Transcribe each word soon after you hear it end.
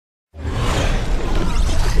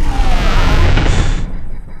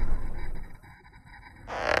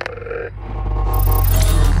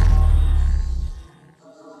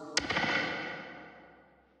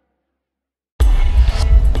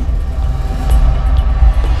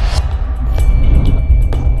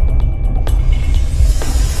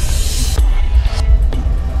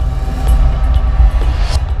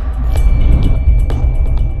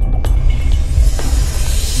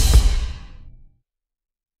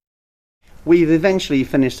we've eventually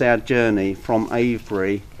finished our journey from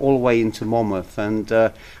Avebury all the way into Monmouth, and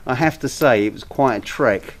I have to say it was quite a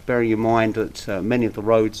trek, bearing in mind that many of the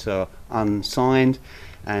roads are unsigned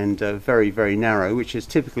and very, very narrow, which is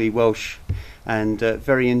typically Welsh, and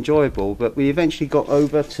very enjoyable. But we eventually got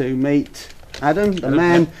over to meet Adam,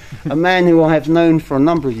 a man who I have known for a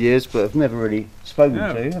number of years but have never really spoken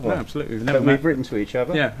to, have I? No, absolutely. We've never but we've written to each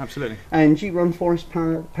other. Yeah, absolutely. And you run Forest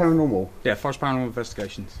Paranormal? Yeah, Forest Paranormal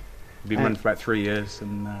Investigations. We've been running for about 3 years.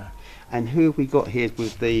 And who have we got here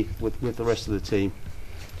with the rest of the team?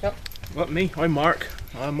 Yep. Well, me, I'm Mark.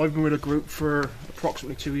 I've been with a group for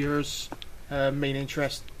approximately 2 years. Main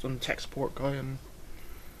interest on tech support guy, and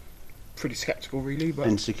pretty sceptical really. But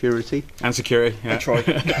and security? And security, yeah. I try.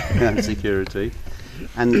 And security.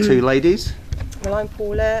 And the two ladies? Well, I'm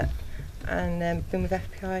Paula, and been with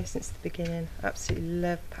FPI since the beginning. Absolutely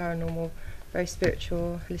love paranormal, very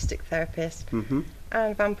spiritual, holistic therapist,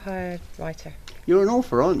 and vampire writer. You're an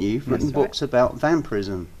author, aren't you? You've written That's books about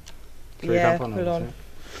vampirism. Yeah, full on.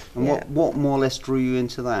 And Yeah. what more or less drew you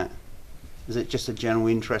into that? Is it just a general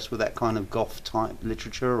interest with that kind of goth type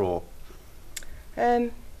literature, or?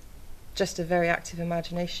 Just a very active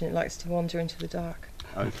imagination. It likes to wander into the dark.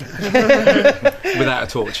 Okay. Without a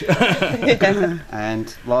torch. Yeah.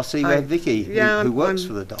 And lastly, we have Vicky, who works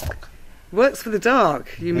for the dark. Works for the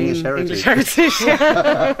dark? You English mean Heritage. English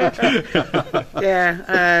Heritage?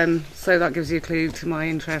 Yeah, so that gives you a clue to my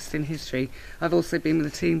interest in history. I've also been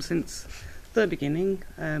with the team since the beginning,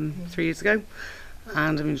 3 years ago,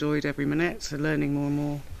 and I've enjoyed every minute, so learning more and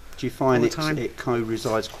more. Do you find all the time. it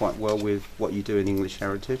co-resides quite well with what you do in English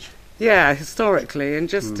Heritage? Yeah, historically, and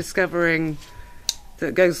just discovering that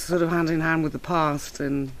it goes sort of hand in hand with the past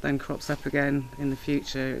and then crops up again in the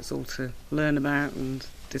future. It's all to learn about and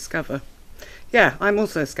discover. Yeah, I'm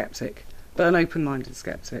also a sceptic, but an open-minded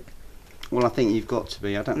sceptic. Well, I think you've got to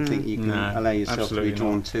be. I don't think you can allow yourself to be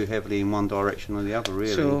drawn too heavily in one direction or the other,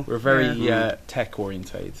 really. Sure. We're a very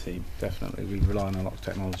tech-orientated team, definitely. We rely on a lot of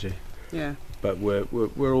technology. Yeah. But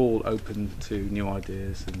we're all open to new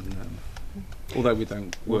ideas, and although we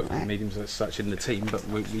don't work with mediums as such in the team, but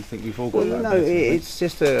we think we've all got that. No, it's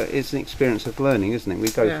just it's an experience of learning, isn't it? We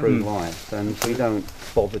go through life, and if we don't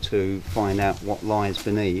bother to find out what lies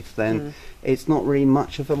beneath, then it's not really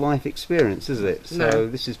much of a life experience, is it? So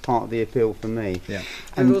this is part of the appeal for me. Yeah.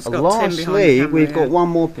 And lastly, we've got one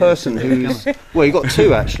more person who's well, you've got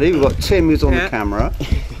two actually. We've got Tim, who's on the camera.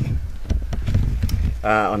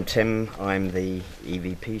 I'm Tim. I'm the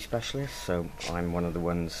EVP specialist, so I'm one of the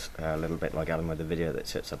ones, a little bit like Alan with the video, that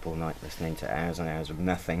sits up all night listening to hours and hours of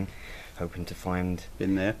nothing, hoping to find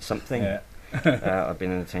something. Yeah. I've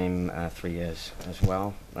been in the team 3 years as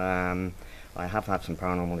well. I have had some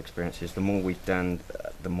paranormal experiences. The more we've done,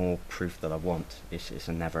 the more proof that I want. It's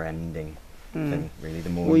a never-ending thing, really. The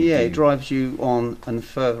more it drives you on and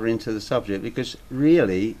further into the subject, because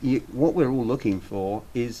really what we're all looking for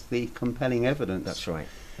is the compelling evidence. That's right.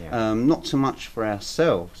 Yeah. Not so much for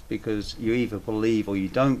ourselves, because you either believe or you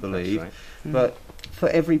don't believe, but for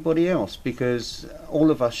everybody else, because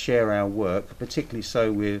all of us share our work, particularly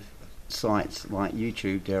so with sites like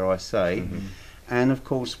YouTube, dare I say, and of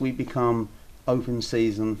course we become open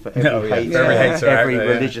season for every hater, every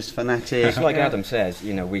religious fanatic. It's like Adam says,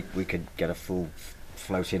 you know, we could get a full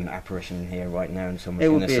floating apparition here right now, and someone's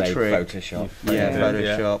going to say Photoshop.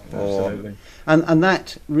 Photoshop. And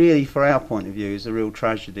that really, for our point of view, is the real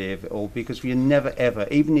tragedy of it all, because we never ever,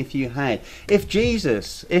 even if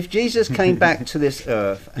Jesus came back to this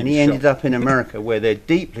earth and he ended up in America, where they're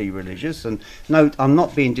deeply religious, and no, I'm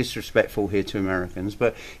not being disrespectful here to Americans,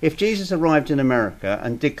 but if Jesus arrived in America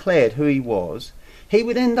and declared who he was, he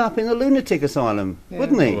would end up in a lunatic asylum,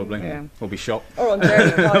 wouldn't he? Probably. Yeah. Or be shot. Or on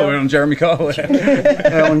Jeremy Kyle. Or on Jeremy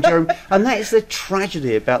Kyle. And that is the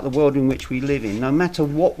tragedy about the world in which we live in. No matter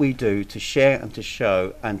what we do to share and to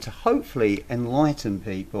show and to hopefully enlighten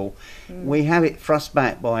people, we have it thrust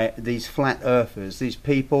back by these flat earthers, these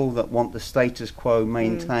people that want the status quo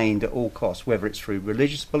maintained at all costs, whether it's through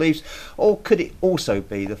religious beliefs, or could it also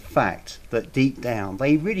be the fact that deep down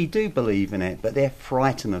they really do believe in it, but they're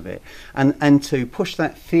frightened of it. And to push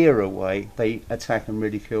that fear away, they attack and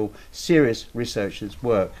ridicule serious researchers'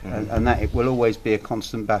 work, and that it will always be a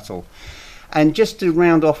constant battle. And just to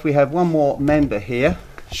round off, we have one more member here,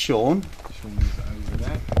 Sean. Sean's over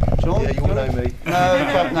there. Sean? Yeah, you all know me.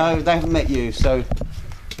 No, they haven't met you, so...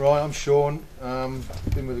 Right, I'm Sean.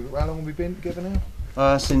 Been with, how long have we been together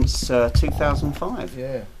now? Since 2005.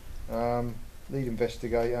 Yeah. Lead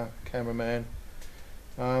investigator, cameraman.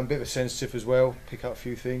 Bit of a sensitive as well, pick up a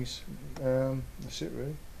few things. That's it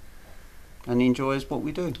really. And he enjoys what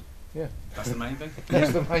we do. Yeah. That's the main thing.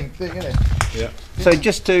 That's the main thing, isn't it? Yeah. So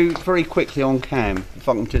just to very quickly on Cam, if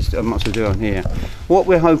I can just, I might as well do it on here. What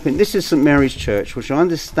we're hoping, this is St Mary's Church, which I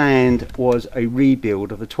understand was a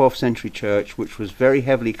rebuild of a 12th century church, which was very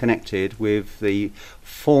heavily connected with the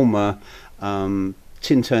former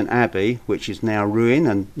Tintern Abbey, which is now ruined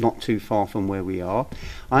and not too far from where we are.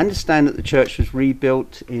 I understand that the church was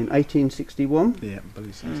rebuilt in 1861. Yeah, I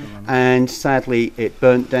believe so. And sadly it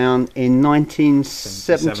burnt down in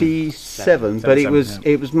 1977, but it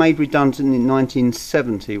was made redundant in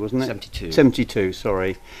 1970, wasn't it? 72,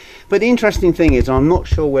 sorry. But the interesting thing is, I'm not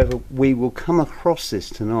sure whether we will come across this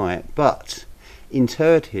tonight, but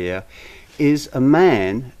interred here is a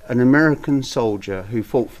man, an American soldier who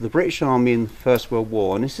fought for the British Army in the First World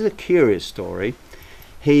War, and this is a curious story.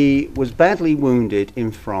 He was badly wounded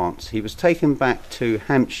in France. He was taken back to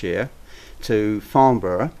Hampshire, to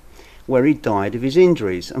Farnborough, where he died of his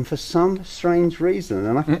injuries, and for some strange reason,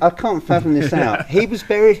 and I can't fathom this out, he was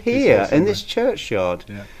buried here in this churchyard.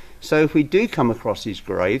 Yeah. So if we do come across his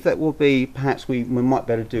grave, that will be, perhaps we might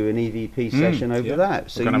better do an EVP session over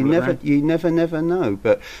that. So you never know.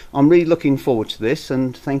 But I'm really looking forward to this,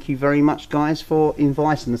 and thank you very much, guys, for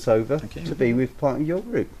inviting us over to be with part of your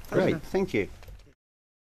group. Great, thank you.